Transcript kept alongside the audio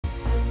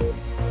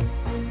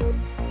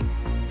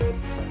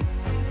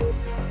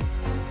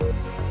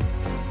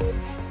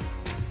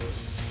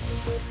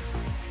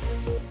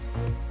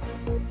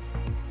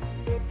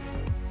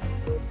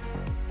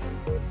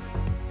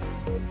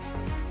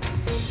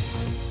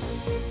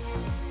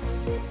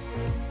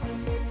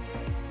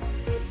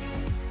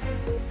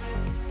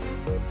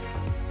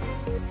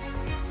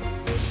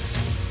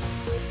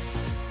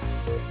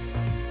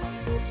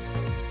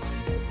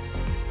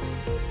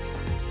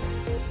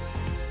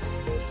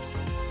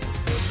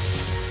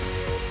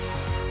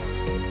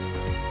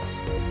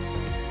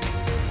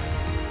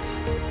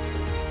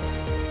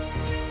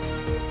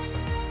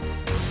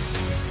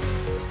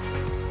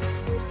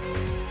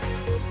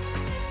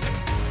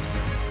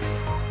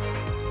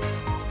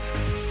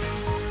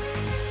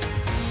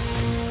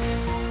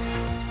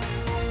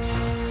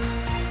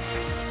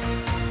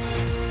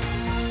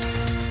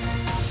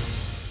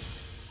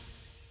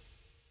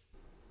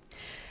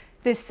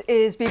This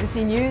is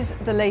BBC News,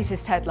 the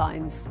latest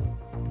headlines.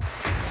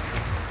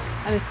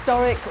 An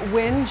historic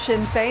win.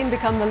 Sinn Féin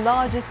become the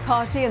largest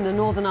party in the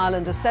Northern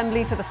Ireland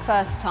Assembly for the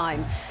first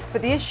time.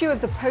 But the issue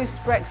of the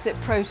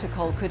post-Brexit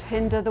protocol could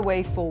hinder the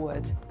way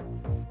forward.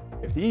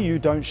 If the EU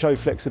don't show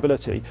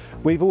flexibility,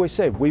 we've always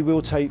said we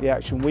will take the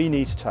action we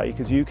need to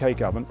take as UK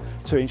government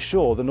to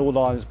ensure the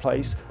Northern Ireland's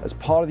place as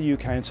part of the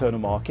UK internal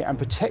market, and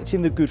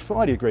protecting the Good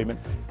Friday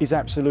Agreement is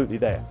absolutely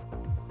there.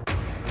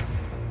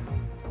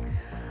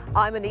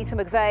 I'm Anita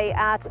McVeigh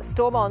at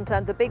Stormont,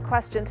 and the big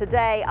question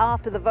today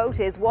after the vote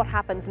is what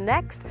happens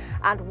next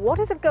and what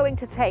is it going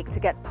to take to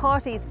get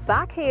parties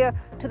back here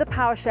to the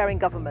power-sharing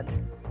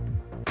government.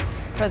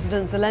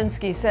 President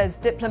Zelensky says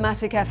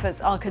diplomatic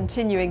efforts are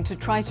continuing to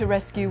try to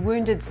rescue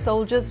wounded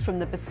soldiers from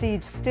the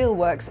besieged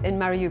steelworks in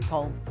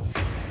Mariupol.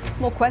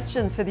 More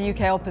questions for the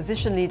UK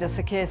opposition leader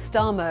Sir Keir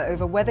Starmer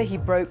over whether he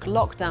broke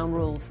lockdown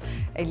rules.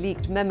 A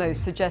leaked memo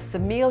suggests a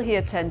meal he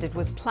attended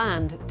was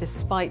planned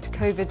despite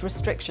COVID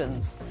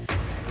restrictions.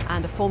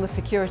 And a former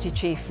security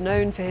chief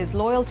known for his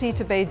loyalty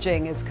to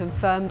Beijing is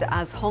confirmed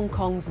as Hong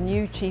Kong's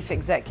new chief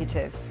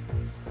executive.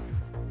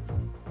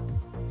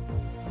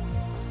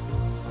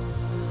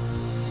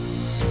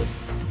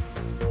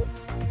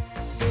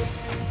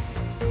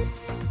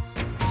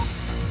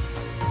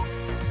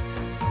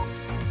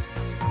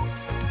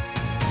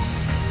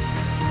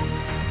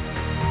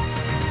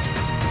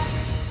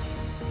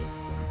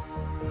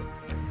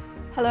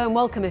 Hello and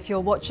welcome if you're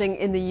watching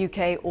in the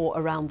UK or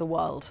around the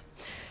world.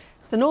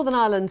 The Northern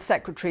Ireland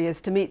Secretary is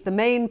to meet the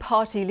main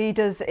party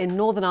leaders in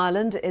Northern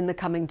Ireland in the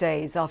coming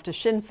days after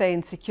Sinn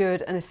Féin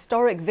secured an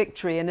historic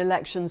victory in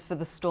elections for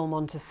the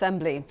Stormont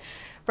Assembly.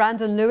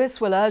 Brandon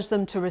Lewis will urge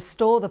them to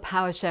restore the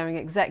power-sharing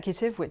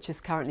executive, which is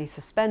currently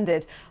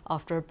suspended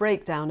after a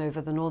breakdown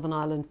over the Northern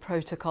Ireland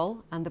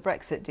Protocol and the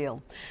Brexit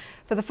deal.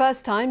 For the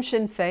first time,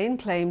 Sinn Féin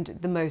claimed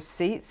the most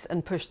seats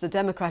and pushed the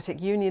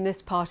Democratic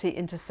Unionist Party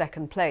into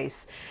second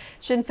place.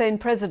 Sinn Féin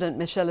President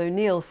Michelle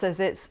O'Neill says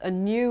it's a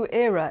new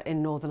era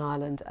in Northern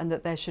Ireland and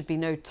that there should be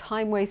no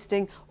time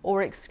wasting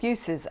or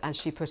excuses, as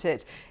she put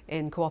it,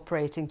 in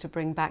cooperating to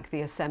bring back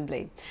the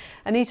Assembly.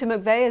 Anita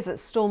McVeigh is at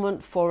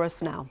Stormont for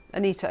us now.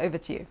 Anita, over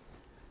to you.